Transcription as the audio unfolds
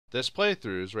This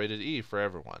playthrough is rated E for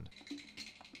everyone.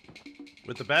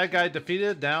 With the bad guy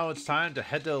defeated, now it's time to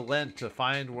head to Lent to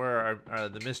find where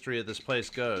the mystery of this place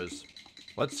goes.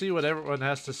 Let's see what everyone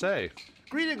has to say.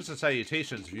 Greetings and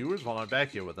salutations, viewers. Well, I'm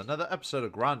back here with another episode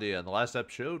of Grandia. In the last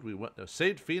episode, we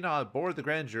saved Feena aboard the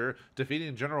Grandeur,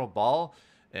 defeating General Ball.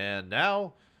 And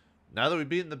now that we've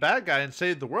beaten the bad guy and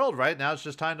saved the world, right, now it's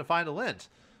just time to find a Lent.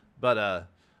 But,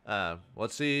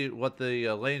 let's see what the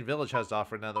Laine Village has to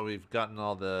offer now that we've gotten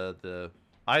all the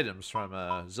items from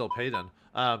Zai Padon.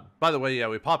 By the way, yeah,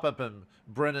 we pop up in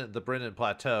the Brennan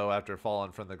Plateau after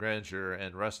falling from the Grandeur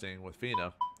and resting with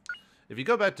Feena. If you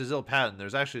go back to Zai Padon,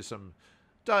 there's actually some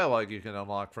dialogue you can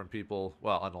unlock from people.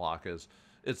 Well, unlock is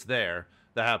it's there.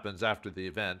 That happens after the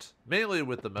event, mainly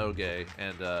with the Moge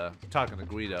and talking to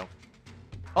Guido.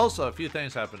 Also, a few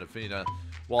things happened to Feena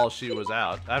while she was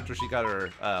out. After she got her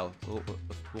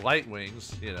light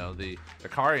wings, you know, the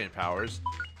Ikarian powers,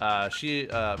 she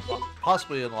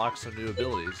possibly unlocked some new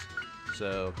abilities.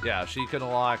 So, yeah, she can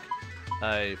unlock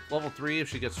a level 3 if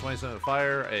she gets 27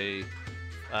 fire, a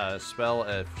spell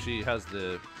if she has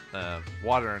the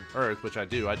water and earth, which I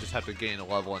do. I just have to gain a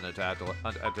level in it to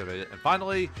activate it. And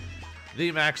finally,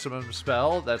 the maximum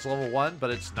spell, that's level 1,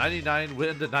 but it's 99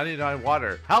 wind and 99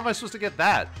 water. How am I supposed to get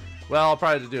that? Well, I'll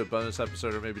probably have to do a bonus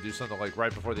episode or maybe do something like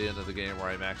right before the end of the game where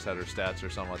I max out her stats or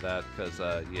something like that, because,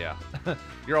 yeah.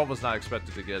 You're almost not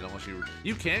expected to get it unless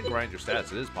you can grind your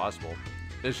stats. It is possible.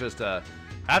 It's just,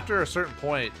 after a certain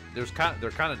point, they're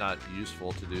kind of not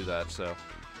useful to do that, so.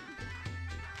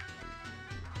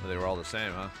 Well, they were all the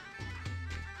same, huh?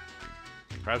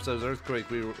 Perhaps that was Earthquake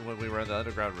when we were in the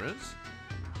underground ruins?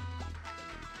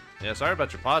 Yeah, sorry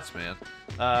about your pots, man.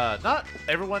 Not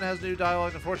everyone has new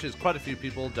dialogue. Unfortunately, quite a few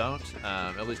people don't,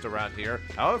 at least around here.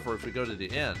 However, if we go to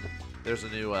the end, there's a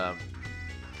new,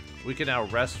 we can now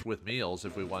rest with meals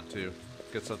if we want to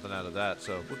get something out of that.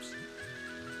 So, whoops.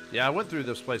 Yeah, I went through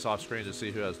this place off screen to see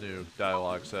who has new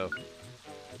dialogue, so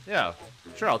yeah,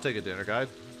 sure, I'll take a dinner guide.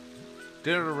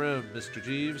 Dinner room, Mr.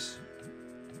 Jeeves.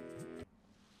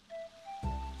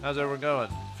 How's everyone going?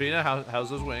 Feena,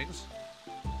 how's those wings?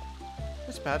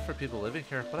 It's bad for people living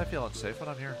here, but I feel unsafe when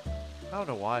I'm here. I don't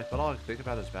know why, but all I think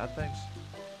about is bad things.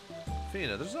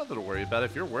 Feena, there's nothing to worry about.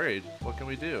 If you're worried, what can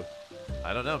we do?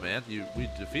 I don't know, man. We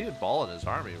defeated Ball and his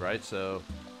army, right? So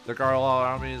the Garl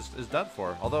army is done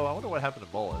for. Although, I wonder what happened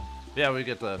to Bolin. Yeah, we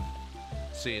get the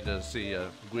scene to see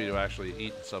Guido actually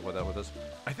eat and stuff like that with us.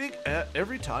 I think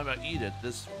every time I eat it,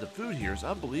 the food here is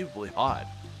unbelievably hot.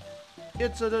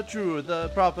 It's true, the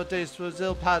proper taste for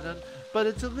Zai Padon, but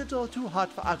it's a little too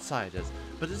hot for outsiders.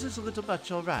 But is this a little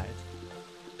much alright?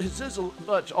 Is this a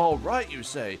much alright, you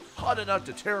say? Hot enough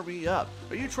to tear me up?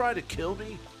 Are you trying to kill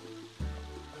me?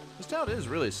 This town is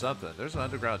really something. There's an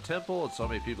underground temple and so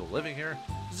many people living here.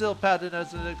 Zai Padon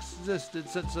hasn't existed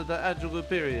since the Angelou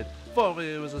period.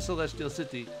 Formerly it was a celestial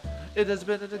city. It has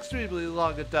been an extremely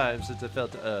long time since it fell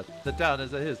to Earth. The town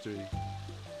has a history.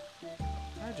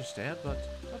 I understand, but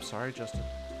I'm sorry, Justin.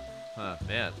 Huh,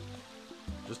 man.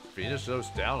 Just Feena goes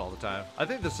down all the time. I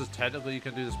think this is technically, you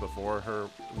can do this before her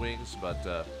wings, but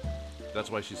that's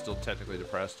why she's still technically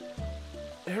depressed.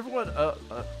 Every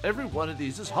one of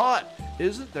these is hot.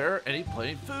 Isn't there any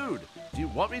plain food? Do you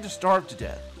want me to starve to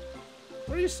death?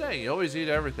 What are you saying? You always eat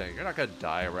everything. You're not gonna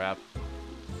die, Rap.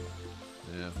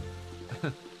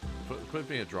 Yeah. Quit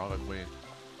being a drama queen.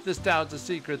 This town's a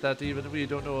secret that even we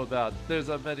don't know about. There's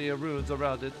many ruins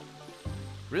around it.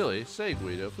 Really? Say,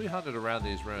 Guido, if we hunted around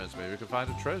these ruins, maybe we could find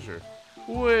a treasure.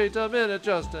 Wait a minute,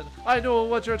 Justin. I know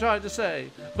what you're trying to say,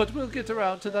 but we'll get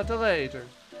around to that later.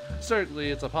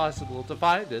 Certainly it's possible to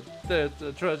find it.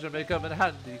 The treasure may come in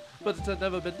handy, but it's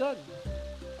never been done.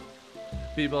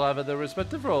 People have their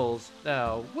respective roles.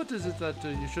 Now, what is it that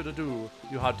you should do?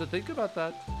 You have to think about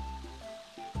that.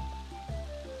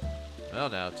 Well,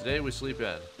 now, today we sleep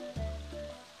in.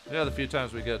 Yeah, the few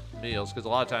times we get meals, because a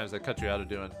lot of times they cut you out of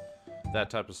doing that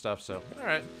type of stuff, so,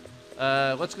 alright.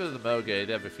 Let's go to the Moge.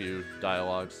 They have a few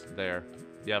dialogues there.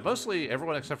 Yeah, mostly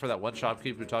everyone except for that one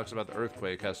shopkeeper who talks about the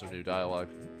earthquake has some new dialogue.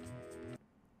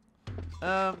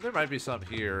 There might be some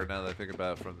here, now that I think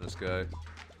about it, from this guy.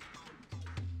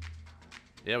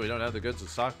 Yeah, we don't have the goods in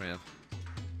stock, man.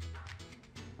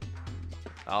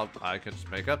 I can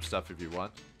just make up stuff if you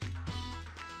want.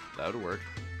 That would work.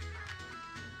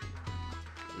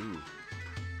 Ooh.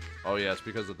 Oh yeah, it's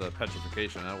because of the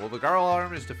petrification. Huh? Well, the Garl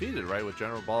army is defeated, right? With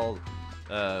General Ball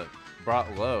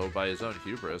brought low by his own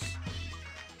hubris.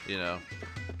 You know,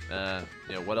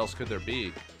 what else could there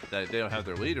be? That they don't have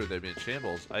their leader, they'd be in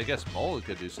shambles. I guess Mullen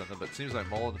could do something, but it seems like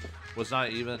Mullen was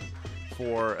not even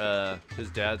for his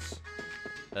dad's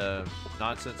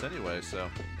nonsense anyway, so.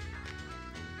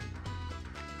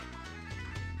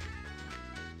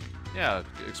 Yeah,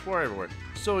 explore everywhere.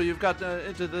 So you've got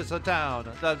into this town.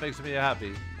 That makes me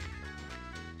happy.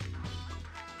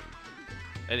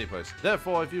 Any place.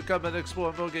 Therefore, if you come and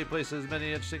explore Moge places,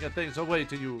 many interesting things await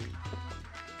to you.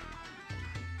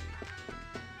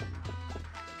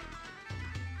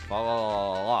 La la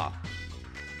la la la.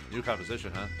 New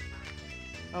composition, huh?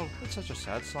 Oh, it's such a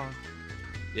sad song.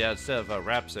 Yeah, instead of a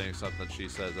rap saying something, she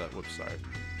says, whoops, sorry.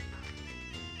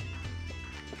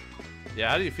 Yeah,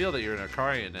 how do you feel that you're an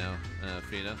Akarian now,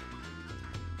 Feena?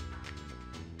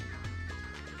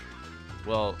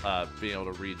 Well, being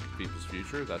able to read people's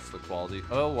future, that's the quality.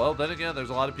 Oh, well, then again, there's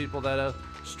a lot of people that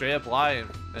straight up lie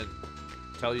and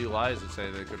tell you lies and say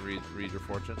they could read your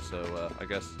fortune, so I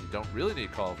guess you don't really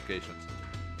need qualifications.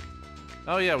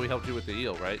 Oh yeah, we helped you with the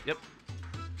eel, right? Yep.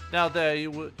 Now there,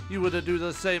 you would do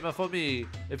the same for me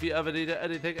if you ever needed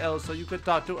anything else, so you could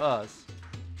talk to us.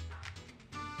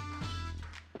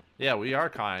 Yeah, we are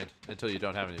kind until you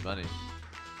don't have any money.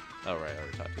 Oh right, I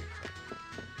already talked to you. So.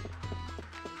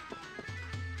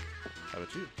 How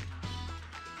about you?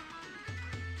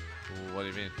 What do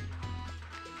you mean?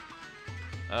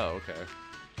 Oh, okay.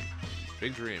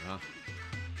 Big dream, huh?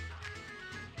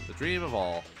 The dream of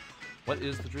all. What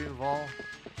is the dream of all?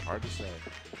 It's hard to say.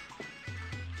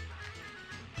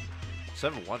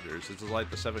 7 Wonders. This is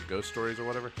like the 7 ghost stories or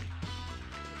whatever.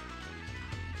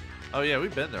 Oh yeah,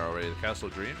 we've been there already. The Castle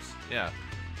of Dreams. Yeah.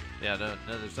 Yeah. No,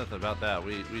 there's nothing about that.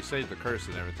 We saved the curse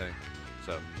and everything.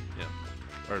 So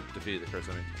yeah, or defeated the curse.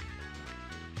 I mean.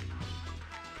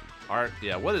 Art.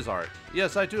 Yeah. What is art?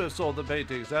 Yes, I do have sold the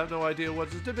paintings. I have no idea what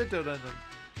is depicted in them.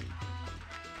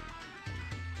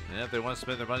 Yeah, if they want to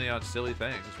spend their money on silly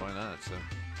things, why not? So,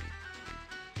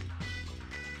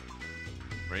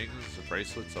 rings,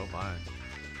 bracelets, oh my.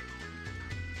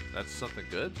 That's something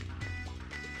good?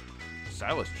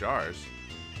 Stylish jars.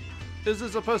 Is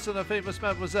this a person, a famous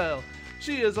mademoiselle?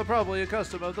 She is probably a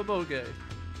customer of the Moge.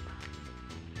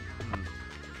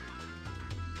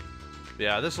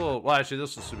 Yeah, this will, well actually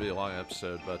this should be a long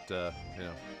episode, but, you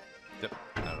know. Yep,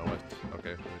 I don't know what,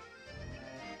 okay.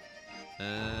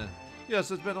 Yes,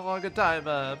 it's been a long time,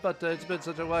 but it's been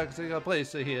such a relaxing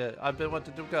place here. I've been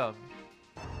wanting to come.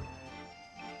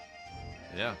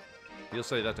 Yeah, you'll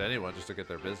say that to anyone just to get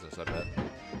their business, I bet.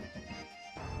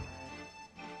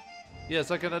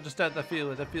 Yes, I can understand the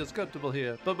feeling. It feels comfortable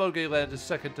here, but Moge Land is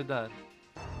second to none.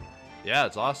 Yeah,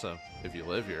 it's awesome, if you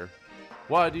live here.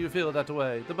 Why do you feel that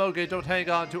way? The Moge don't hang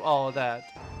on to all of that.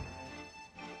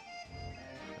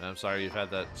 I'm sorry you've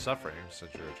had that suffering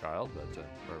since you're a child, but,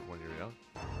 or when you're young.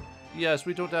 Yes,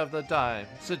 we don't have the time.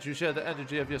 Since you share the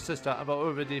energy of your sister, I'm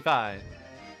already fine.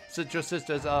 Since your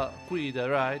sister's a queen,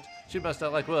 right? She must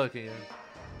not like working here.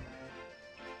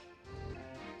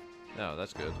 No,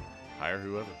 that's good. Hire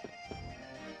whoever.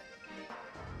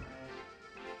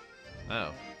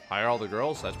 Oh, hire all the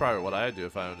girls? That's probably what I'd do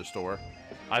if I owned a store.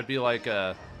 I'd be like,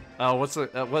 oh, what's the,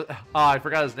 what? Oh, I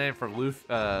forgot his name from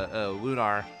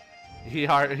Lunar. He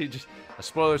just,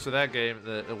 spoilers to that game.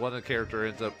 One of the character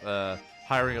ends up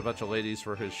hiring a bunch of ladies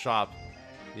for his shop.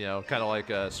 You know, kind of like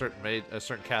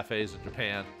certain cafes in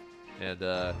Japan, and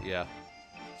yeah,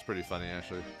 it's pretty funny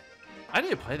actually. I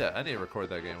need to play that. I need to record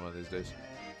that game one of these days.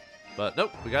 But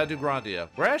nope, we gotta do Grandia.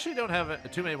 We actually don't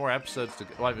have too many more episodes to.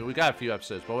 Well, I mean, we got a few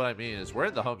episodes, but what I mean is we're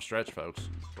in the home stretch, folks.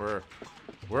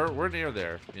 We're near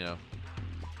there. You know,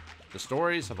 the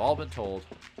stories have all been told,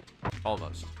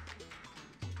 almost.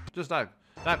 Just not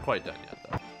quite done yet,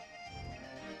 though.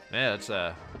 Man, it's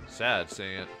sad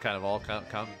seeing it kind of all come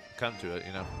to it,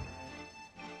 you know.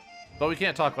 But we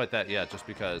can't talk like that yet, just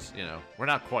because, you know, we're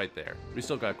not quite there. We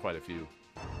still got quite a few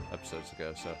episodes to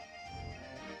go, so.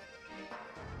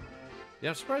 Yeah,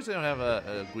 I'm surprised they don't have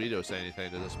a Guido say anything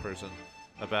to this person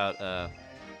about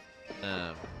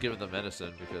giving them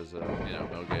medicine because, you know,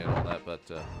 Moge and all that, but,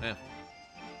 yeah.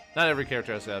 Not every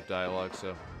character has to have dialogue,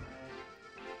 so.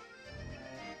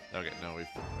 Okay, no, we've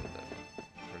heard that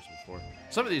person before.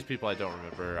 Some of these people I don't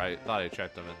remember. I thought I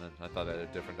checked them, and then I thought they had a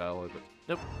different dialogue, but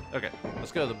nope. Okay,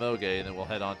 let's go to the Moge, and then we'll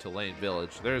head on to Laine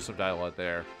Village. There is some dialogue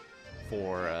there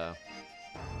for,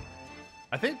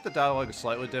 I think the dialogue is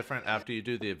slightly different after you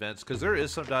do the events, because there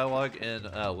is some dialogue in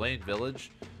Laine Village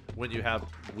when you have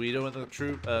Guido in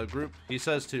the group. He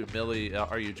says to Millie,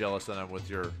 "Are you jealous that I'm with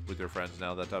your friends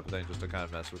now?" That type of thing, just to kind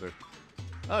of mess with her.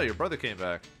 Oh, your brother came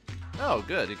back. Oh,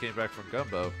 good. He came back from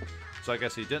Gumbo, so I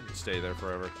guess he didn't stay there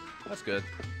forever. That's good.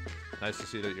 Nice to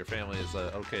see that your family is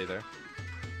okay there.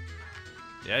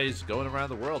 Yeah, he's going around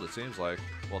the world. It seems like.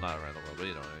 Well, not around the world, but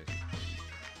you know what I mean.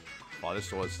 Father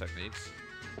stole his techniques.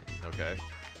 Okay.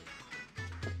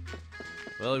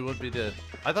 Well, he would be the...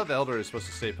 I thought the elder is supposed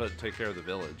to stay put and take care of the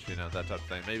village, you know, that type of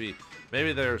thing.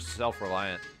 Maybe they're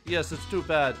self-reliant. Yes, it's too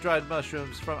bad. Dried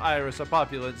mushrooms from Iris are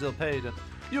popular in Zai Padon.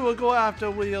 You will go after,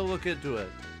 we'll look into it.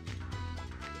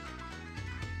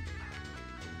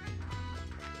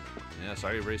 Yeah,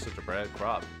 sorry you raised such a bad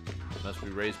crop. Must be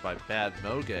raised by bad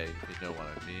moge, if you know what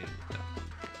I mean. No.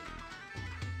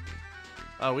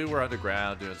 Oh, we were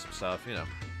underground doing some stuff, you know.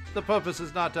 The purpose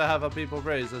is not to have a people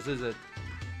raise us, is it?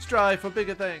 Strive for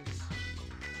bigger things.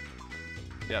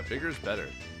 Yeah, bigger is better.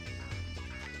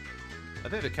 I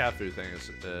think the cat food thing is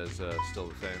still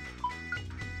the same.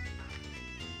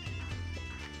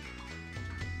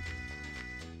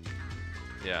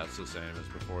 Yeah, it's the same as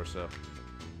before, so.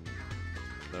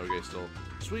 Moge still.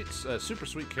 Sweet, super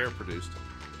sweet care produced.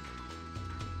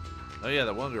 Oh yeah,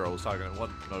 that one girl was talking,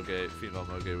 one moge, female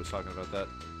moge was talking about that.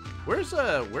 Where's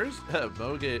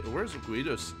moge, where's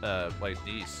Guido's, like,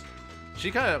 niece?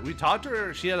 We talked to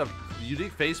her, she had a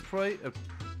unique face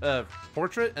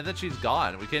portrait, and then she's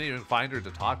gone. We can't even find her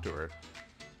to talk to her.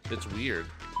 It's weird.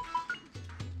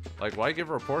 Like, why give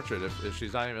her a portrait if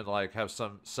she's not even, like, have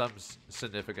some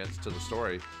significance to the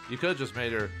story? You could have just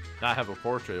made her not have a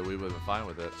portrait and we would have been fine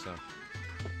with it, so.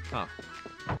 Huh.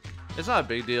 It's not a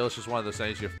big deal, it's just one of those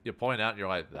things you point out and you're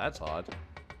like, that's odd.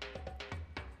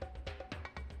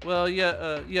 Well,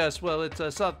 yeah, yes, well, it's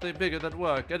something bigger than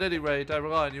work. At any rate, I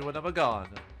rely on you when I'm gone.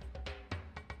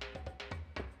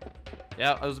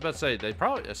 Yeah, I was about to say,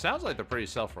 it sounds like they're pretty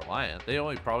self-reliant. They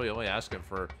probably only asking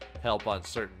for help on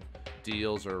certain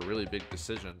deals or really big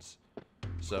decisions.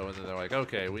 So, and then they're like,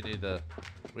 okay, we need the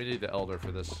elder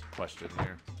for this question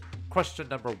here. Question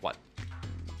number 1.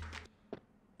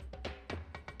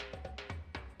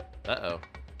 Uh-oh.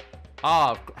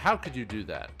 Ah, how could you do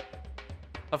that?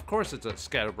 Of course it's a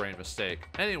scatterbrain mistake.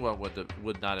 Anyone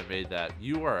would not have made that.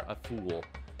 You are a fool.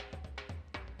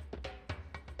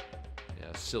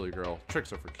 Yeah, silly girl.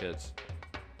 Tricks are for kids.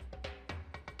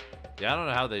 Yeah, I don't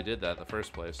know how they did that in the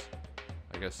first place.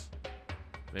 I guess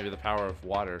maybe the power of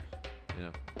water, you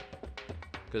know.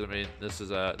 Because I mean, this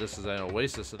is an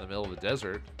oasis in the middle of the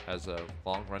desert, has a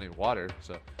long-running water.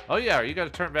 So, oh yeah, you got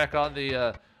to turn back on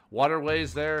the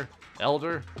waterways there,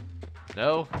 Elder.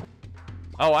 No.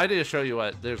 Oh, I need to show you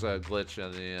what. There's a glitch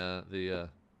in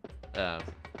yeah,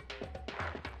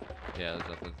 there's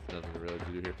nothing really to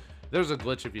do here. There's a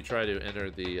glitch if you try to enter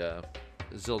the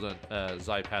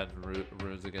Zai Padon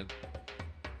runes again,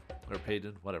 or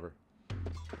Padon, whatever.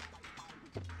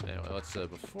 Anyway, let's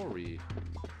before we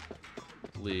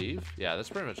leave, yeah, that's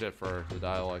pretty much it for the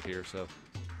dialogue here. So,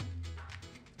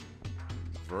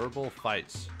 verbal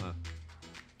fights. Huh.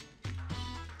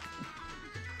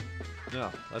 No,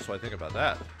 that's what I think about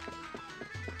that.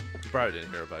 You probably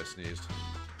didn't hear if I sneezed.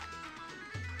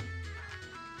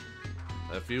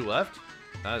 A few left?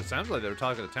 It sounds like they were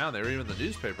talking to town. They were even in the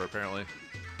newspaper, apparently.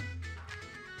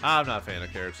 I'm not a fan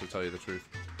of carrots, to tell you the truth.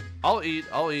 I'll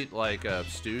eat like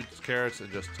stewed carrots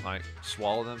and just like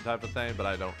swallow them type of thing, but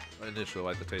I don't initially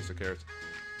like the taste of carrots.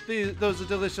 Those are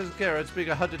delicious carrots, being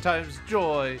 100 times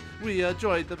joy. We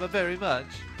enjoyed them very much.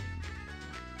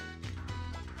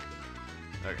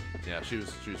 Okay, yeah, she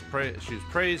was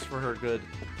praised for her good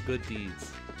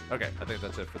deeds. Okay, I think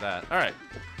that's it for that. All right,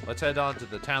 let's head on to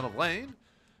the town of Laine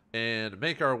and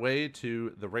make our way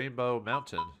to the Rainbow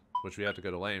Mountain, which we have to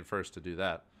go to Laine first to do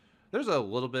that. There's a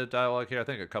little bit of dialogue here. I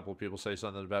think a couple of people say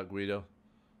something about Guido,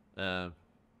 but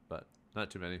not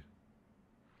too many.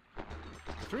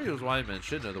 The three of those wise men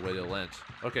should know the way to Lent.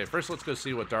 Okay, first let's go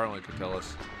see what Darling can tell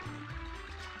us.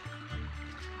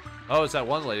 Oh, it's that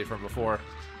one lady from before.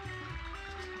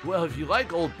 Well, if you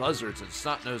like old buzzards and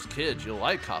snot-nosed kids, you'll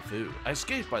like Kafu. I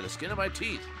escaped by the skin of my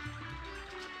teeth.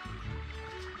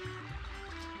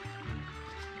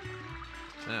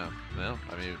 Yeah, well,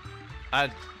 I mean,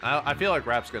 I feel like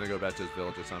Rap's gonna go back to his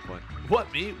village at some point.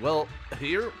 What, me? Well,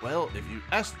 here? Well, if you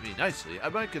asked me nicely, I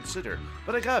might consider,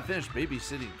 but I gotta finish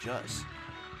babysitting Just.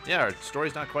 Yeah, our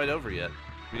story's not quite over yet.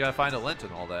 We gotta find a Lent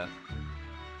and all that.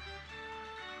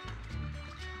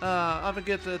 I'm gonna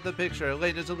get the picture.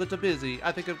 Laine is a little busy.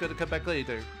 I think I'm gonna come back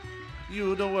later.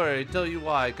 You don't worry. Tell you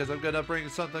why, because I'm gonna bring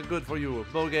something good for you.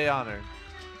 Moge honor.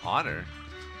 Honor?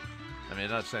 I mean,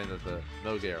 I'm not saying that the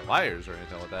Moge are liars or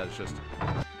anything like that. It's just,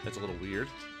 it's a little weird.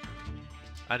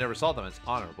 I never saw them as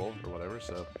honorable or whatever,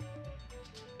 so.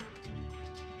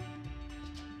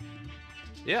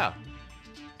 Yeah.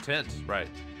 Tent, right.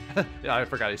 Yeah, I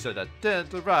forgot he said that.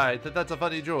 Tent, right. That's a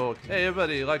funny joke. Hey,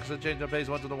 everybody likes to change their pace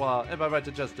once in a while. Am I right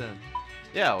to Justin?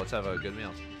 Yeah, let's have a good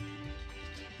meal.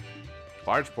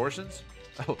 Large portions?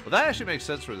 Oh, well, that actually makes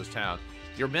sense for this town.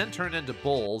 Your men turn into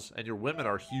bulls, and your women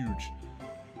are huge.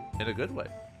 In a good way.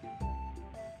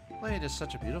 Laine is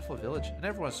such a beautiful village, and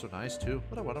everyone's so nice too.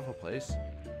 What a wonderful place.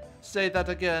 Say that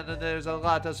again, and there's a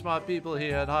lot of smart people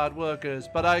here and hard workers,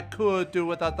 but I could do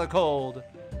without the cold.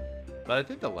 But I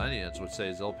think the Lenians would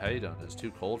say Zai Padon is too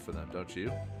cold for them, don't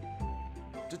you?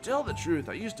 To tell the truth,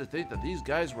 I used to think that these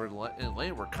guys in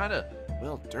Laine were kind of,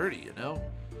 well, dirty, you know?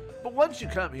 But once you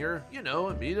come here, you know,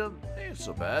 and meet them, they ain't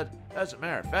so bad. As a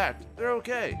matter of fact, they're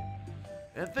okay.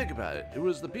 And think about it, it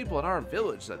was the people in our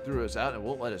village that threw us out and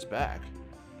won't let us back.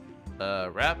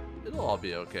 Rap, it'll all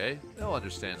be okay. They'll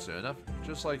understand soon enough,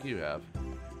 just like you have.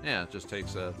 Yeah, it just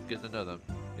takes getting to know them.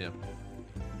 Yeah.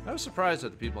 I was surprised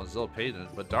at the people in Zai Padon,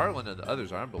 but Darlin and the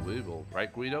others are unbelievable,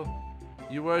 right, Guido?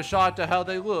 You were shocked at how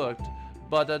they looked,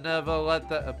 but never let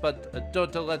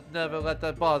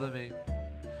that bother me.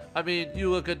 I mean, you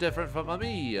look different from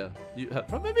me.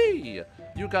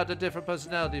 You got a different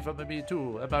personality from me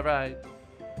too. Am I right?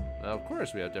 Well, of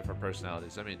course we have different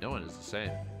personalities. I mean, no one is the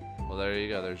same. Well, there you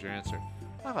go. There's your answer.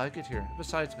 I like it here.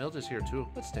 Besides, Mildred's here too.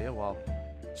 Let's stay a while.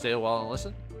 Stay a while and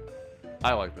listen?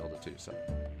 I like Mildred too, so.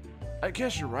 I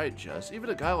guess you're right, Jess. Even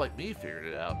a guy like me figured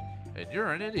it out. And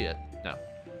you're an idiot. No.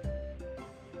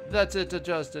 That's it,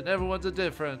 Justin. Everyone's a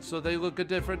different, so they look a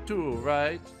different too,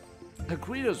 right?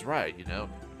 Guido's right, you know.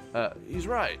 He's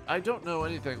right. I don't know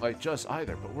anything like Jess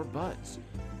either, but we're buds.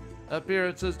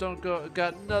 Appearances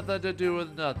got nothing to do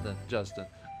with nothing, Justin.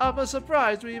 I'm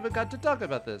surprised we even got to talk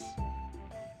about this.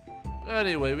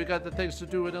 Anyway, we got the things to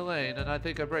do in Elaine, and I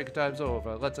think our break time's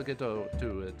over. Let's get to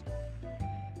it.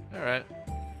 Alright.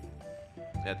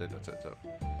 Yeah, I think that's it, so.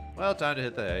 Well, time to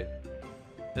hit the hay.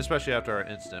 Especially after our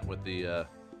incident with the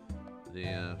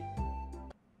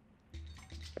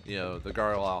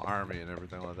Garlau army and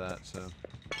everything like that, so.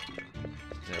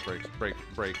 Yeah,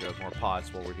 break more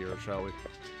pots while we're here, shall we?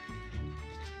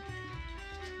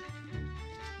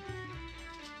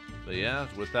 But yeah,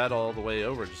 with that all the way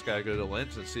over, just gotta go to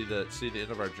Lynch and see the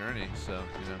end of our journey. So,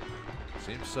 you know,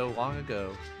 seems so long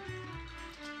ago.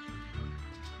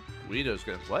 Guido's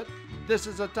going, what? This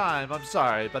is a time. I'm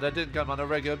sorry, but I didn't come on a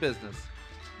regular business.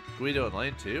 Guido and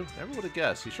Laine too? Never would have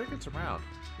guessed. He sure gets around.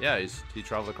 Yeah, he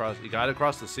traveled across. He got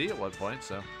across the sea at one point.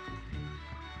 So,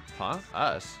 huh?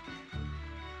 Us?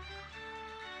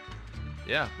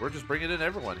 Yeah, we're just bringing in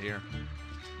everyone here.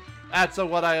 That's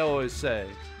what I always say.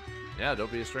 Yeah,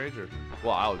 don't be a stranger.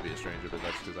 Well, I would be a stranger, but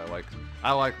that's because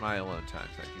I like my alone time.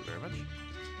 Thank you very much.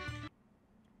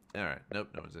 All right. Nope,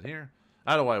 no one's in here.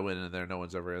 I don't know why I went in there. No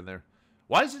one's ever in there.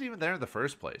 Why is it even there in the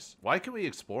first place? Why can we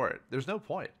explore it? There's no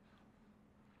point.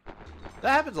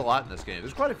 That happens a lot in this game.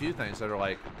 There's quite a few things that are,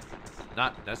 like,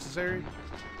 not necessary.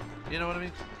 You know what I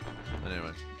mean?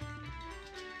 Anyway.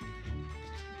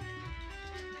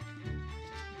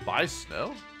 Buy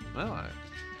snow? Well,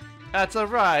 that's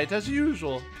alright, as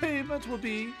usual. Payment will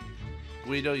be...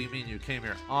 Guido, you mean you came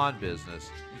here on business?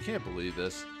 You can't believe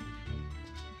this.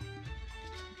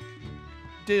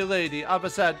 Dear lady, I'm a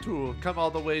sad tool. Come all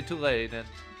the way to Laine and...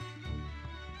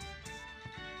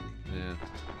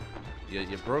 Yeah,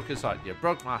 you broke his heart. You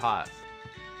broke my heart.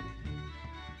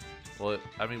 Well,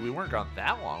 I mean, we weren't gone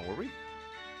that long, were we?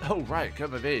 Oh, right.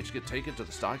 Come of age. Get taken to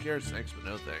the stockyards? Thanks, but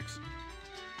no thanks.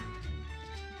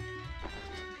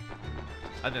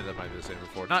 I think that might be the same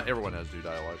before. Not everyone has new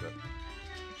dialogue, but...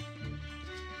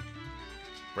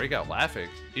 Break out laughing?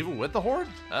 Even with the horde?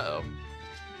 Uh-oh.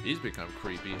 He's become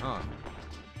creepy, huh?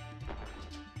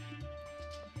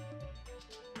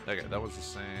 Okay, that was the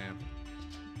same.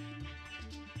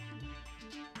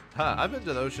 Huh, I've been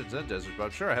to the oceans and deserts, but I'm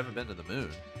sure I haven't been to the moon.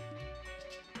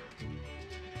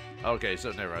 Okay,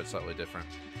 so never mind, slightly different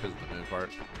because of the moon part.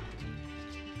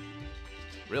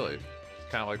 Really?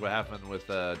 Kind of like what happened with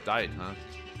Diet, huh?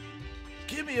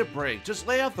 Give me a break. Just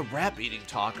lay out the rap eating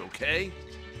talk, okay?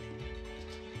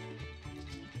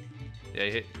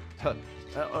 Yeah,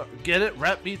 get it?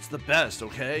 Rap meat's the best,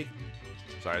 okay?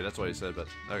 Sorry, that's what he said, but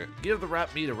okay. Give the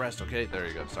rap meat a rest, okay? There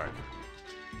you go. Sorry.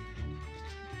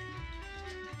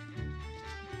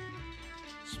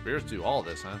 Spirits do all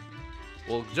this, huh?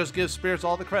 Well, just give spirits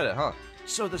all the credit, huh?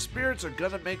 So the spirits are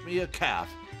gonna make me a calf.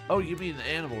 Oh, you mean the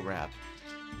animal rap?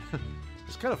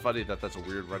 It's kind of funny that that's a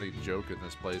weird running joke in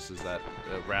this place, is that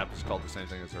rap is called the same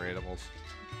thing as their animals.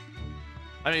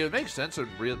 I mean, it makes sense in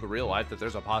the real life that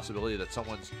there's a possibility that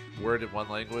someone's word in one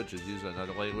language is used in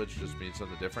another language just means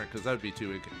something different, because that would be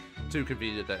too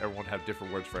convenient that everyone have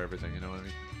different words for everything, you know what I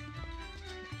mean?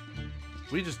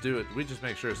 We just do it. We just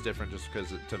make sure it's different just because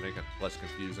to make it less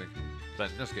confusing.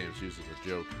 But in this game, it's used as a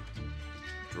joke.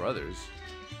 Druthers.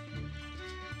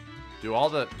 Do all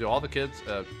the kids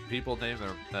people name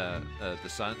their the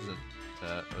sons and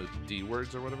D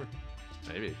words or whatever?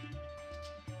 Maybe.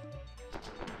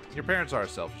 Your parents are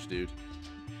selfish, dude.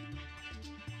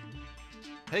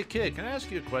 Hey kid, can I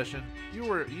ask you a question? You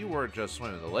weren't just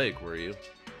swimming in the lake, were you?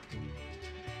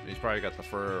 He's probably got the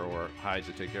fur or hide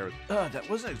to take care of. That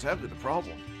wasn't exactly the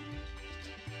problem.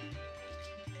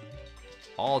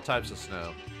 All types of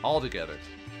snow, all together.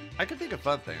 I can think of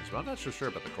fun things, but I'm not so sure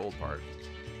about the cold part.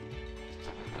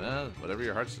 Whatever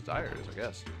your heart's desire is, I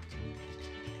guess.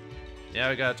 Yeah,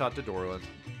 we gotta talk to Dorland.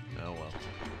 Oh well.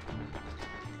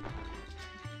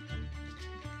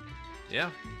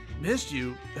 Yeah. Missed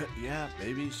you? Yeah,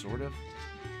 maybe, sort of.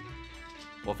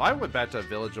 Well, if I went back to a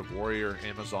village of warrior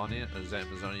Amazonian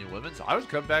women, I would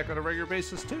come back on a regular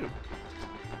basis too.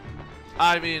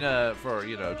 I mean, for,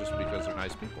 you know, just because they're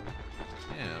nice people.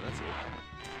 Yeah, that's it.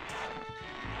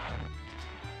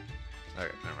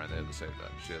 Okay, never mind, they had the same,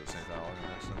 she had the same dialogue in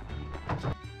that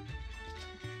stuff.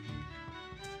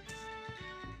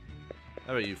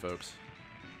 How about you folks?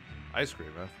 Ice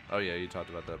cream, huh? Oh yeah, you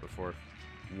talked about that before.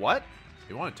 What?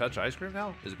 You want to touch ice cream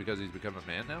now? Is it because he's become a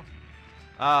man now?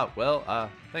 Well,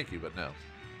 thank you, but no.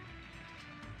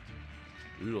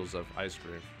 Oodles of ice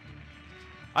cream.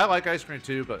 I like ice cream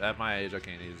too, but at my age, I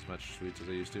can't eat as much sweets as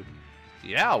I used to.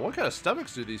 Yeah, what kind of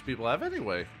stomachs do these people have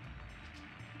anyway?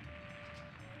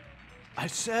 I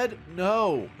said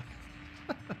no.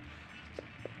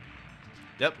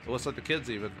 Yep, it looks like the kids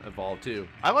even evolved too.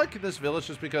 I like this village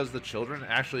just because the children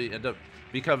actually end up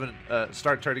becoming,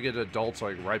 start turning into adults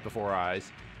like right before our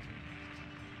eyes.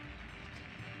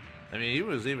 I mean, he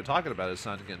was even talking about his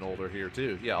son getting older here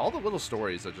too. Yeah, all the little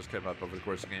stories that just came up over the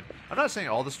course of the game. I'm not saying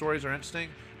all the stories are interesting,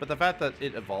 but the fact that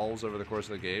it evolves over the course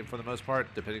of the game for the most part,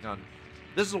 depending on...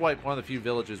 This is like one of the few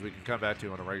villages we can come back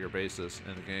to on a regular basis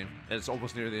in the game. And it's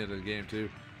almost near the end of the game too.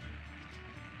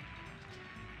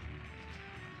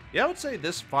 Yeah, I would say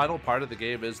this final part of the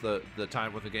game is the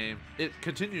time with the game. It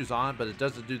continues on, but it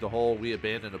doesn't do the whole we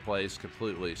abandon a place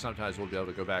completely. Sometimes we'll be able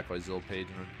to go back like Zil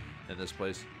Payton in this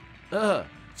place.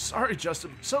 Sorry,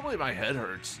 Justin. Suddenly my head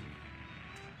hurts.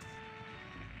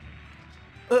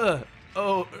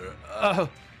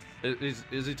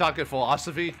 Is he talking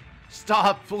philosophy?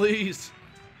 Stop, please.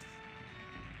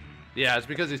 Yeah, it's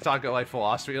because he's talking like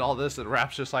philosophy and all this, and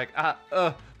Rap's just like,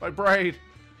 my brain.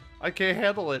 I can't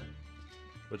handle it.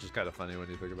 Which is kind of funny when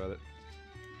you think about it.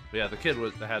 But yeah, the kid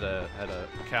had a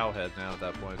cow head now at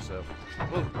that point, so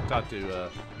we'll talk to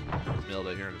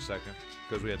Milda here in a second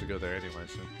because we have to go there anyway.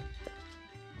 So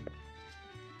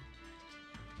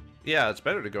yeah, it's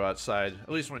better to go outside, at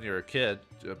least when you're a kid,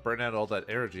 to burn out all that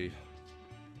energy.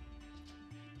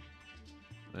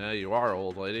 Yeah, you are,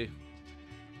 old lady.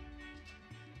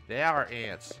 They are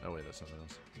ants. Oh wait, that's something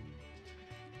else.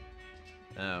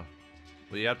 Oh,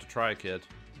 well, you have to try, kid.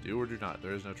 Do or do not.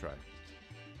 There is no try.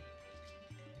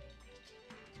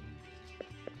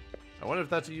 I wonder if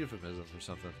that's a euphemism for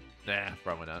something. Nah,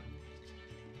 probably not.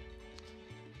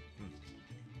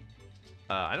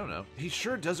 I don't know. He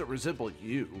sure doesn't resemble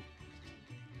you.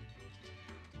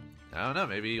 I don't know.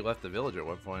 Maybe he left the village at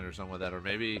one point or something like that. Or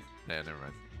maybe... Nah, never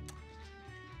mind.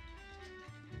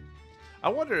 I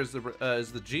wonder, is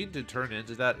the gene to turn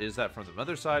into that, is that from the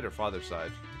mother's side or father's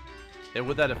side? And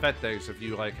would that affect things if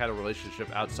you like had a relationship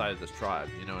outside of this tribe?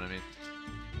 You know what I mean?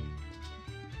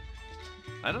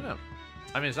 I don't know.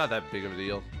 I mean, it's not that big of a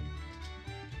deal.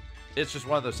 It's just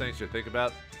one of those things you think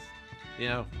about. You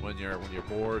know, when you're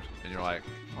bored and you're like,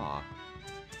 aw,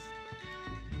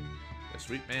 a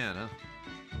sweet man, huh?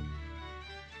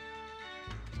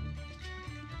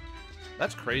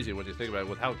 That's crazy when you think about it,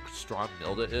 with how strong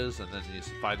Milda is, and then you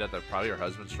find out that probably her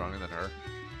husband's stronger than her.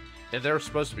 And they're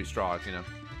supposed to be strong, you know.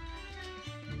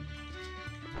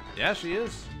 Yeah, she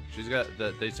is. She's got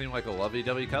they seem like a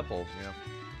lovey-dovey couple, you know.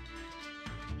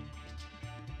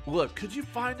 Look, could you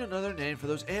find another name for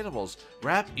those animals?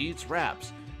 Rap eats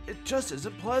raps. It just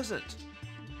isn't pleasant.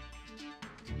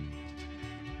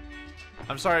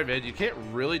 I'm sorry, man. You can't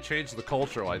really change the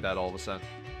culture like that all of a sudden.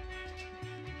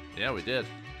 Yeah, we did.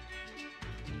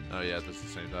 Oh yeah, this is the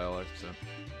same dialogue, so.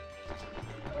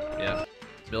 Yeah.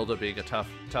 Milda being a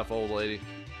tough old lady.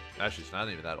 Actually, she's not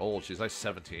even that old. She's like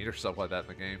 17 or something like that in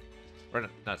the game. Or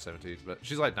not 17, but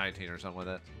she's like 19 or something like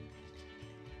that.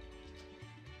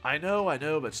 I know,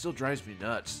 but it still drives me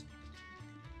nuts.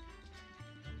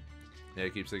 Yeah, he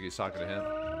keeps thinking he's talking to him.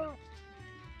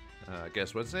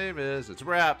 Guess what his name is? It's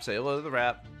Rap. Say hello to the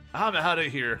Rap. I'm out of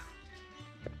here.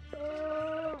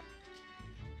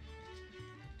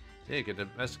 Yeah, you can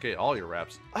domesticate all your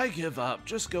raps. I give up.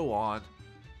 Just go on.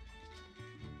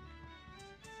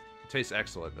 Tastes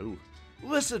excellent. Ooh.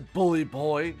 Listen, bully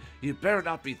boy. You better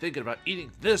not be thinking about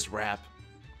eating this rap.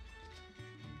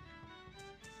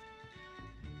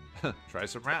 Try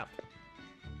some rap.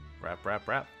 Rap, rap,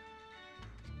 rap.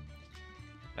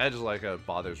 I just like how it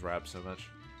bothers Rap so much.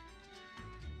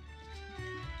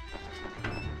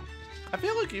 I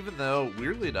feel like even though,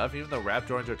 weirdly enough, even though Rap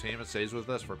Joins Entertainment stays with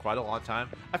us for quite a long time,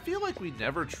 I feel like we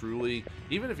never truly,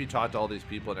 even if you talk to all these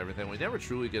people and everything, we never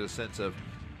truly get a sense of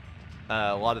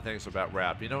a lot of things about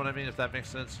Rap. You know what I mean, if that makes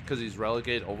sense? Because he's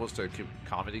relegated almost to a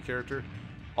comedy character.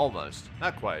 Almost.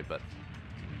 Not quite, but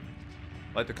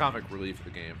like the comic relief of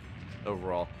the game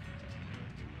overall.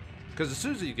 Because as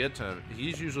soon as you get to him,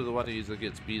 he's usually the one who usually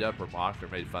gets beat up or mocked or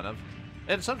made fun of.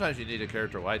 And sometimes you need a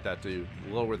character like that to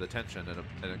lower the tension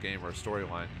in a game or a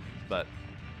storyline. But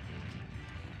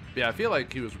yeah, I feel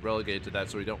like he was relegated to that,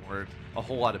 so we don't learn a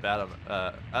whole lot about him.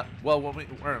 Well, when we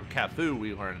learn Cafu,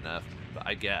 we learn enough,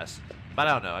 I guess. But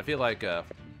I don't know. I feel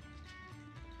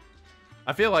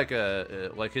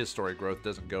like his story growth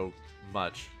doesn't go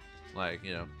much. Like,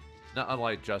 you know, not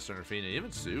unlike Justin or Feena.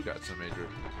 Even Sue got some major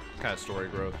kind of story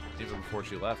growth even before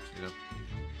she left. You know.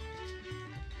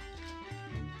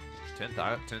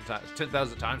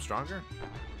 10,000 times stronger?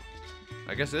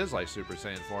 I guess it is like Super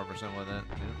Saiyan form or something like that.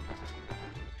 Yeah.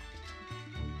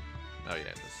 Oh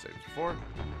yeah, this is before.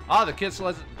 Ah,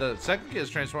 the second kid's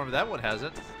transformed. That one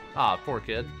hasn't. Ah, poor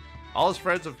kid. All his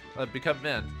friends have become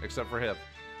men except for him.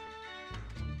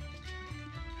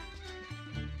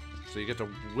 So you get to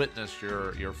witness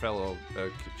your fellow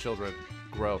children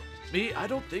grow. Me, I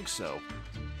don't think so.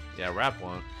 Yeah, Rap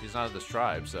won't. He's not in this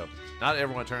tribe, so not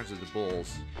everyone turns into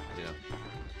bulls. You know.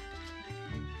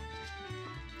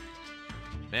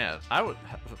 Man, I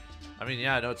mean,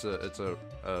 yeah, I know it's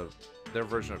their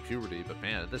version of puberty, but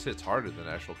man, this hits harder than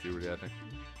actual puberty, I think.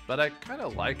 But I kind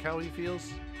of like how he feels,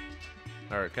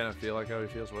 or kind of feel like how he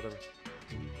feels, whatever.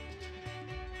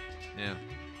 Yeah.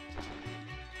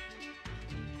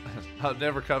 I'll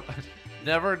never come.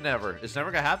 Never. It's never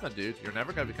gonna happen, dude. You're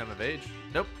never gonna become of age.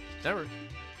 Nope, never.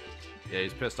 Yeah,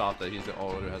 he's pissed off that he's the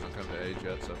only one who hasn't come to age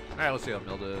yet. So, all right, let's see how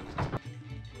Milda and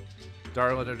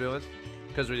Darlin are doing,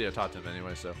 because we need to talk to him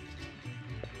anyway. So,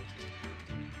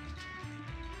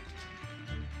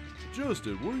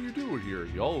 Justin, what are you doing here?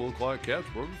 Y'all look like cats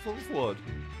running from a flood.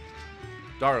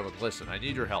 Darlin, listen, I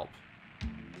need your help.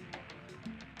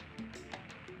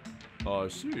 I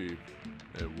see.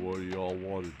 And what do y'all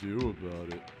want to do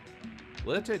about it?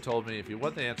 Lente told me if you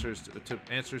want the answers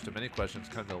to many questions,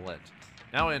 come to Lent.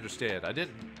 Now I understand. I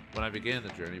didn't when I began the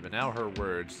journey, but now her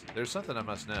words. There's something I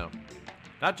must know.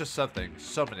 Not just something,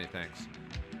 so many things.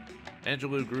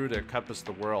 Angelou grew to encompass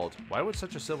the world. Why would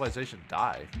such a civilization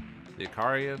die? The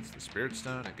Icarians, the Spirit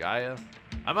Stone, and Gaia?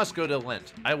 I must go to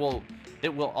Lent.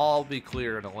 It will all be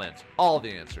clear in a Lent. All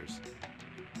the answers.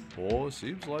 Well, it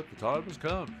seems like the time has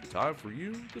come. Time for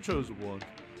you, the chosen one.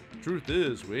 Truth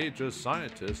is, we ain't just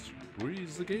scientists.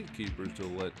 We's the gatekeepers to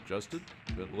Lent, Justin.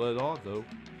 Been led on, though.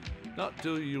 Not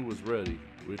till you was ready,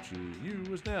 which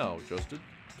you is now, Justin.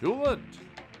 To Lent.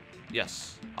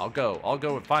 Yes, I'll go. I'll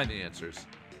go and find the answers.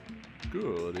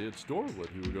 Good, it's Dorland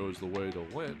who knows the way to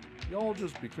Lent. Y'all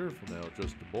just be careful now,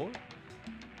 Justin boy.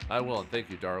 I will, and thank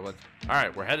you, darling.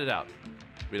 Alright, we're headed out.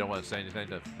 We don't want to say anything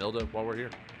to Milda while we're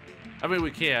here. I mean,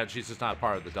 we can. She's just not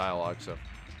part of the dialogue, so.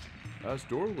 That's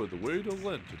Dorland the way to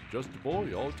Lent. Justin boy,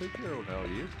 y'all take care of now,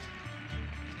 here.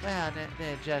 Well,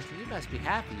 then, Justin, you must be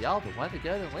happy y'all been wanting to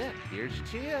go to Lent. Here's your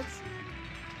chance.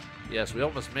 Yes, we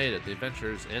almost made it. The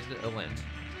adventure's in Lent.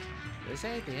 This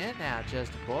ain't the end now,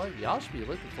 Justin boy. Y'all should be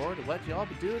looking forward to what y'all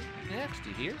be doing next,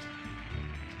 you hear?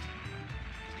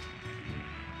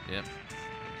 Yep.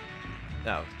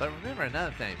 No, but remember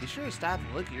another thing. Be sure to stop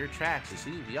and look at your tracks to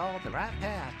see if y'all on the right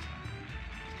path.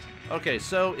 Okay,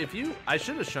 so if you, I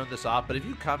should have shown this off, but if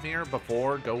you come here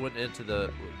before going into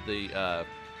the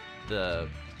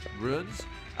ruins,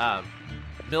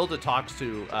 Milda talks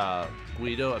to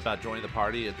Guido about joining the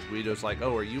party, and Guido's like,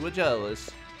 "Oh, are you a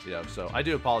jealous?" You know, so I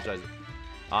do apologize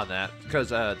on that because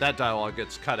that dialogue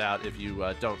gets cut out if you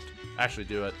don't actually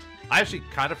do it. I actually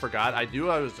kind of forgot. I knew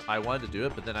I wanted to do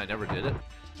it, but then I never did it.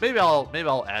 Maybe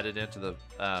I'll add it into the.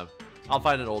 I'll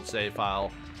find an old save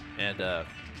file, and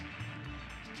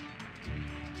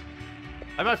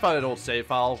I might find an old save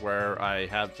file where I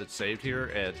have it saved here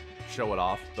and show it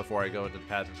off before I go into the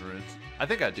Pattern Runes. I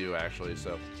think I do actually,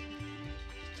 so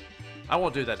I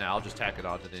won't do that now. I'll just tack it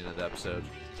on to the end of the episode.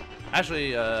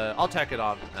 Actually, I'll tack it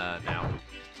on now.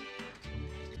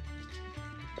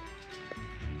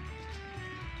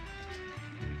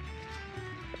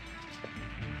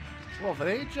 Well,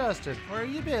 hey, Justin, where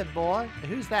you been, boy?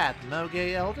 Who's that, the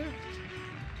Moge Elder?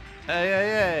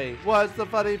 Hey, what's the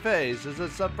funny face? Is it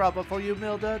some problem for you,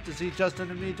 Milda, to see Justin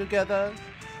and me together?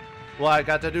 Well, I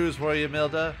got the news for you,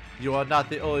 Milda. You are not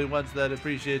the only ones that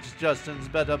appreciate Justin's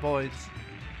better points.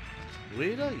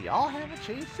 Guido, y'all haven't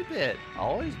changed a bit.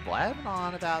 Always blabbing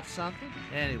on about something.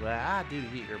 Anyway, I do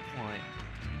get your point.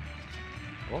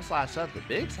 Looks like something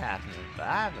big's happening, but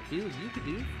I have a feeling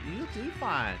you'll do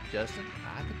fine, Justin.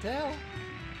 I can tell.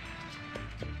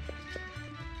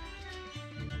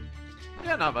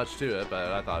 Yeah, not much to it,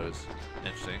 but I thought it was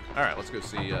interesting. All right, let's go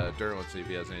see Derwin, see if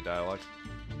he has any dialogue.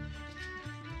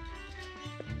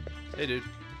 Hey, dude.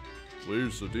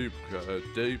 Leaves a deep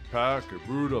pack, a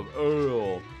brood of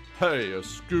ale. Hey, a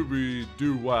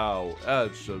Scooby-Doo-wow.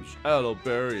 Add some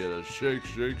Addleberry and a shake,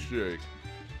 shake, shake.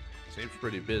 Seems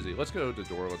pretty busy. Let's go to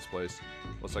Dorland's place.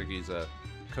 Looks like he's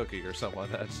cooking or something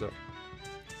like that, so.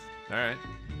 All right,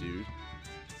 dude.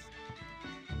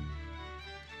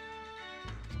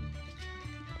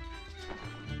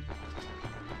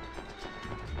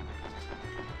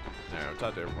 There, we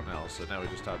talked to everyone else, so now we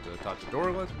just talk to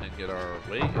Dorland and get our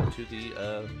way into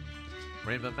the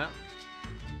Rainbow Mountain.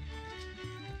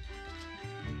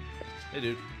 Hey,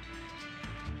 dude.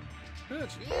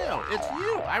 It's you! It's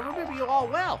you! I remember you all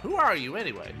well. Who are you,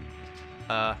 anyway?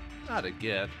 Not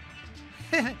again.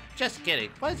 Just kidding.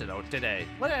 Pleasant today.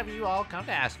 Whatever you all come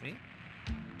to ask me.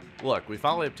 Look, we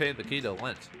finally obtained the key to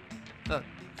Lent. The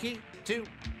key to...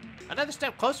 Another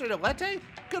step closer to Lente?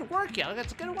 Good work, young.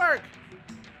 That's good work.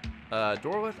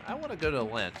 Dorland, I want to go to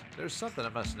Lent. There's something I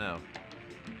must know.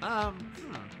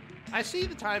 I see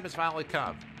the time has finally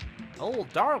come.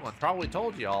 Old Darwin probably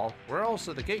told you all. We're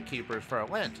also the gatekeepers for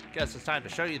Lent. Guess it's time to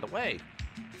show you the way.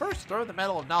 First, throw the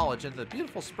Medal of Knowledge into the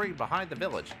beautiful spring behind the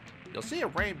village. You'll see a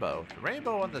rainbow. The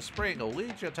rainbow in the spring will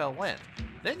lead you to Lent.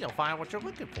 Then you'll find what you're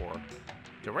looking for.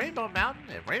 To Rainbow Mountain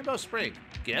and Rainbow Spring.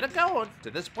 Get it going to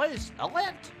this place, a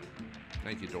Lent.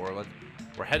 Thank you, Dorland.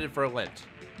 We're headed for Lent.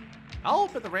 I'll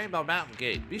open the Rainbow Mountain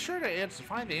gate. Be sure to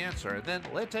find the answer, and then,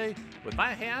 Lente, with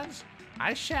my hands,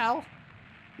 I shall.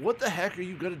 What the heck are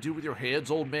you gonna do with your hands,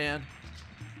 old man?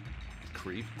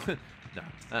 Creep.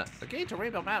 No. The gate to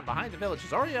Rainbow Mountain behind the village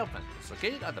is already open. It's the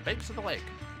gate on the banks of the lake.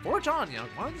 Forge on, young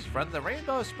ones, from the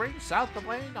Rainbow Spring south of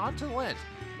Lane onto Lent,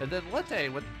 and then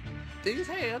Lente with these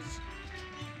hands.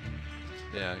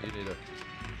 Yeah, you need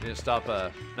to stop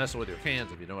messing with your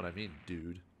hands, if you know what I mean,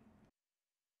 dude.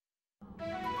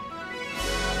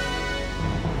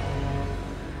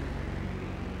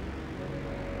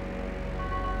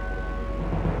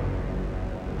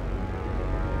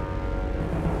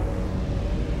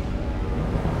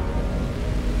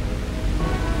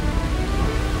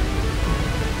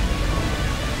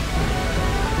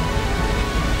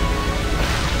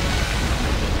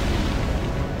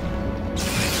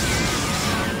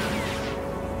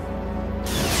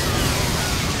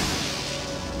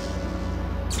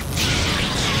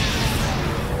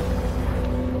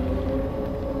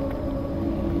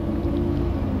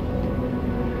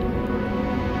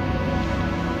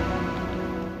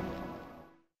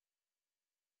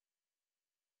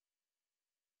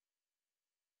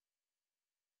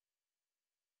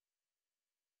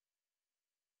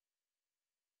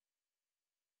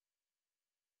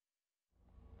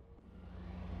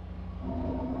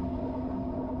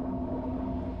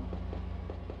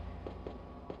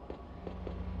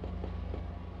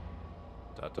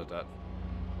 And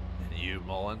you,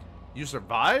 Mullen? You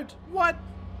survived? What?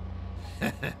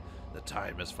 The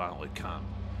time has finally come.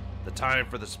 The time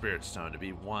for the Spirit Stone to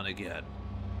be won again.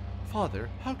 Father,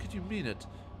 how could you mean it?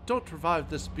 Don't revive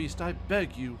this beast, I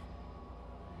beg you.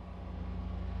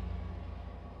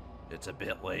 It's a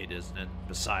bit late, isn't it?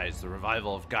 Besides, the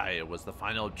revival of Gaia was the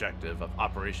final objective of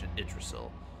Operation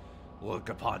Yggdrasil. Look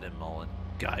upon him, Mullen.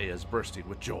 Gaia is bursting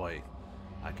with joy.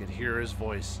 I can hear his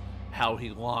voice, how he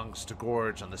longs to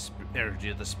gorge on the energy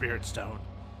of the Spirit Stone.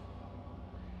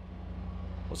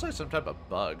 Looks like some type of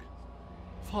bug.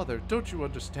 Father, don't you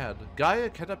understand? Gaia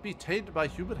cannot be tamed by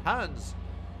human hands.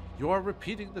 You are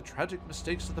repeating the tragic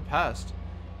mistakes of the past.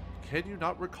 Can you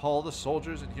not recall the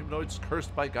soldiers and humanoids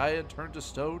cursed by Gaia and turned to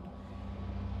stone?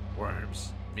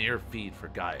 Worms, mere feed for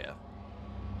Gaia.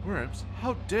 Worms?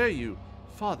 How dare you?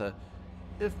 Father,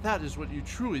 if that is what you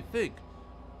truly think,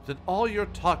 then all your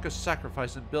talk of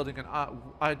sacrifice in building an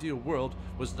ideal world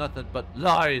was nothing but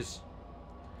lies.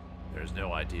 There is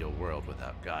no ideal world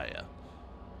without Gaia.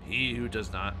 He who does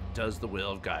the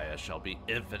will of Gaia shall be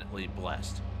infinitely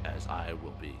blessed, as I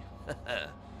will be.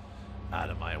 Out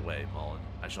of my way, Mullen.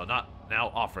 I shall not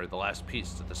now offer the last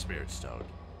piece to the Spirit Stone.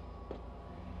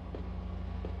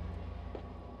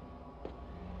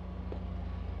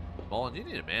 Mullen, you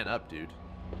need to man up, dude.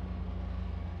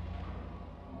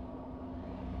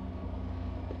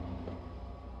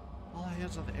 All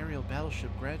hands on the aerial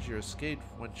battleship Grandia escaped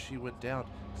when she went down,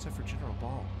 except for General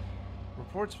Ball.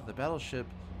 Reports from the battleship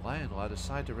Lionlot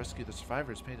assigned to rescue the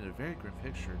survivors painted a very grim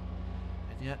picture.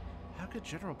 And yet, how could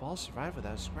General Ball survive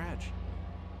without a scratch?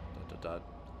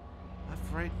 I'm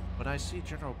afraid when I see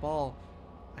General Ball,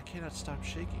 I cannot stop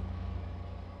shaking.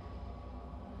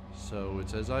 So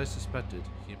it's as I suspected.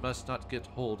 He must not get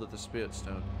hold of the Spirit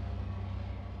Stone.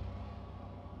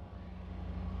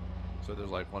 So there's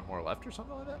like one more left or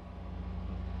something like that?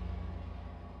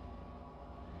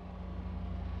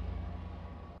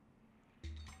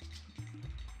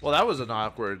 Well, that was an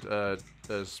awkward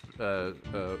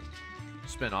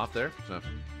spin-off there. So.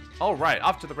 Oh, right,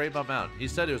 off to the Rainbow Mountain. He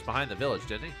said it was behind the village,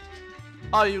 didn't he?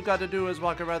 All you got to do is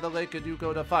walk around the lake and you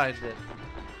go to find it.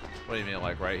 What do you mean,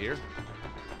 like right here?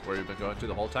 Where you've been going to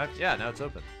the whole time? Yeah, now it's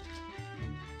open.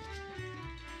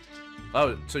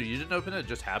 Oh, so you didn't open it? It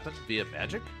just happened via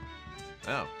magic?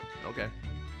 Oh, okay.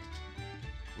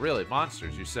 Really,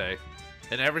 monsters, you say?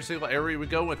 In every single area we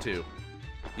go into.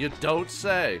 You don't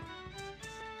say.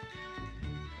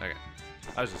 Okay.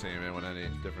 I was just thinking, man, when any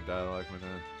different dialogue went in.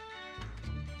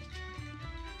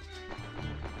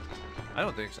 I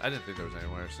don't think so. I didn't think there was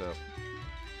anywhere, so.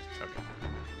 Okay.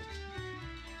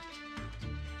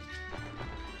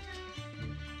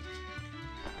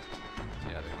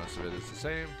 Yeah, I think most of it is the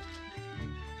same.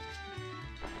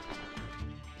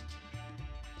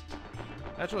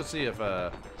 Actually, let's see if, yeah,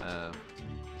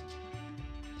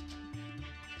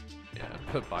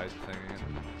 put by the thing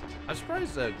again. I'm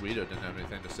surprised Guido didn't have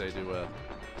anything to say to,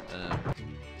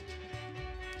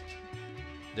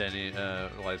 Danny,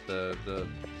 like the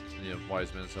you know,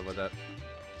 wise men and stuff like that.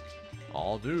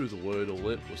 All knew the way to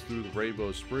Lint was through the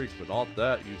Rainbow Spring, but not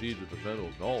that you needed the metal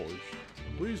knowledge.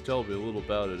 Please tell me a little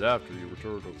about it after you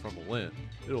return from the Lint.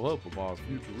 It'll help with my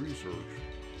future research.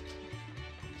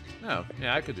 Oh,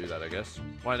 yeah, I could do that, I guess.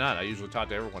 Why not? I usually talk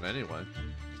to everyone anyway,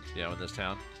 you know, in this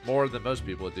town. More than most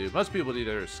people do. Most people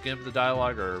either skim the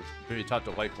dialogue or maybe talk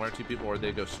to like one or two people, or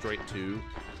they go straight to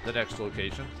the next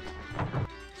location.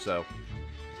 So,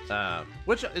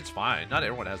 which, it's fine. Not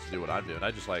everyone has to do what I'm doing. I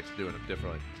just like doing it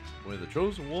differently. When the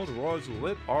chosen one arrives at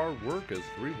Lint, our work as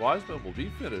 3 wise men will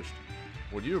be finished.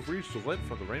 When you have reached the Lint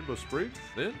from the Rainbow Spring,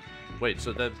 then... Wait,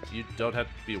 so then you don't have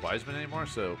to be wise men anymore?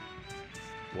 So,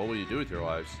 what will you do with your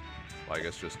lives? Well, I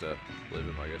guess just live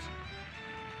them, I guess.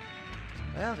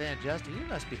 Well then, Justin, you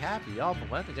must be happy y'all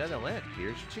went to go to Lint.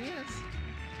 Here's your chance.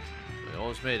 We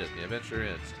almost made it. The adventure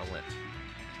ends. A Lint.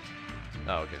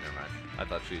 Oh, okay, never mind. I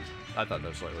thought that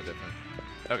was slightly different.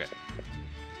 Okay.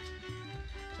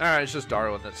 Alright, it's just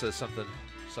Darwin that says something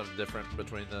different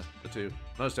between the two.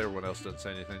 Most everyone else doesn't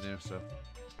say anything new, so.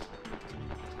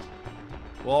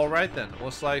 Well, alright then.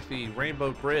 Looks like the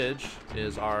Rainbow Bridge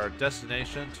is our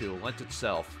destination to Lint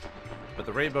itself. But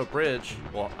the Rainbow Bridge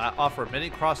will offer many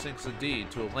crossings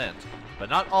indeed to Lint, but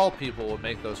not all people will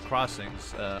make those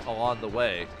crossings along the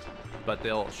way, but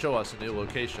they'll show us a new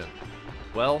location.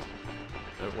 Well,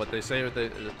 what they say at the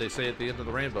end of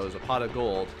the rainbow is a pot of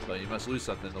gold, but you must lose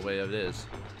something the way it is.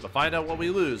 But find out what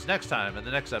we lose next time in the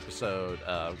next episode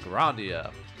of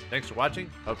Grandia. Thanks for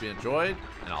watching, hope you enjoyed,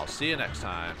 and I'll see you next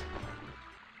time.